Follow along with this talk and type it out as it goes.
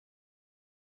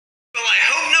Well, I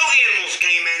hope no animals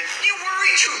came in. You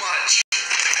worry too much.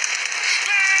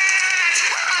 Bats!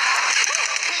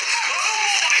 Oh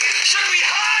boy! Should we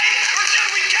hide or should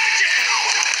we catch it?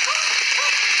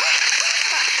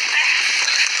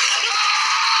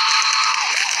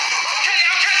 Okay,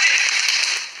 I'll catch it.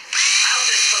 I'll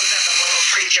dispose of the little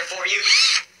creature for you.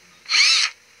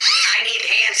 I need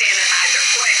hand sanitizer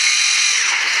quick.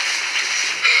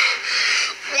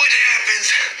 What happens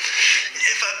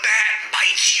if a bat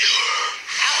bites you?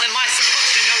 How am I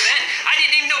supposed to know that? I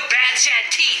didn't even know bats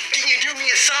had teeth. Can you do me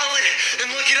a solid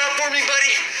and look it up for me,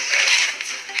 buddy?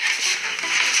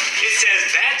 It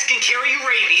says bats can carry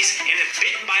rabies, and if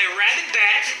bitten by a rabid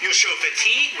bat, you'll show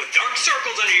fatigue with dark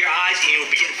circles under your eyes, and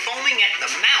you'll begin foaming at the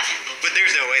mouth. But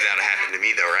there's no way that'll happen to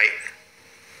me, though, right?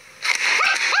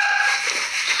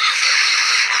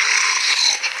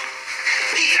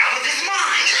 He's out of his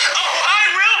mind. Oh, I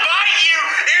will bite you,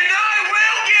 and I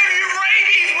will give you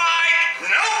rabies,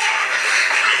 Mike! Nope.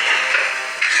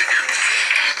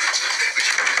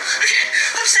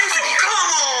 I'm safe in here.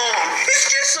 Come on! It's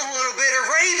just a little bit of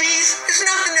rabies. It's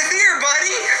nothing to fear,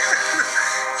 buddy.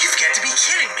 You've got to be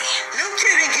kidding me. No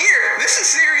kidding here. This is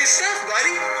serious stuff,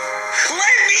 buddy.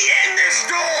 Let me in this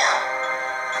door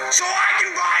so I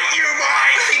can bite you,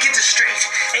 Mike! Let me get this straight.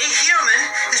 A human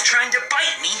is trying to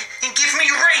bite me and give me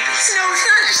rabies. No, it's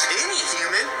not just any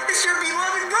human. It's your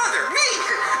beloved brother, me.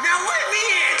 Now let me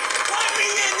in. Let me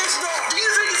in this door. Do you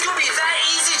think it's gonna be that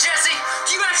easy, Jessie?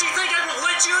 Do you actually think I will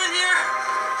let you in here?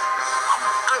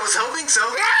 I was hoping so.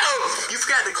 You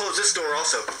forgot to close this door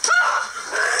also.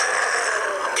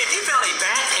 If you found a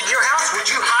bat in your house, would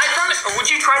you hide from it, or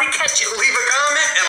would you try to catch it? Leave a comment and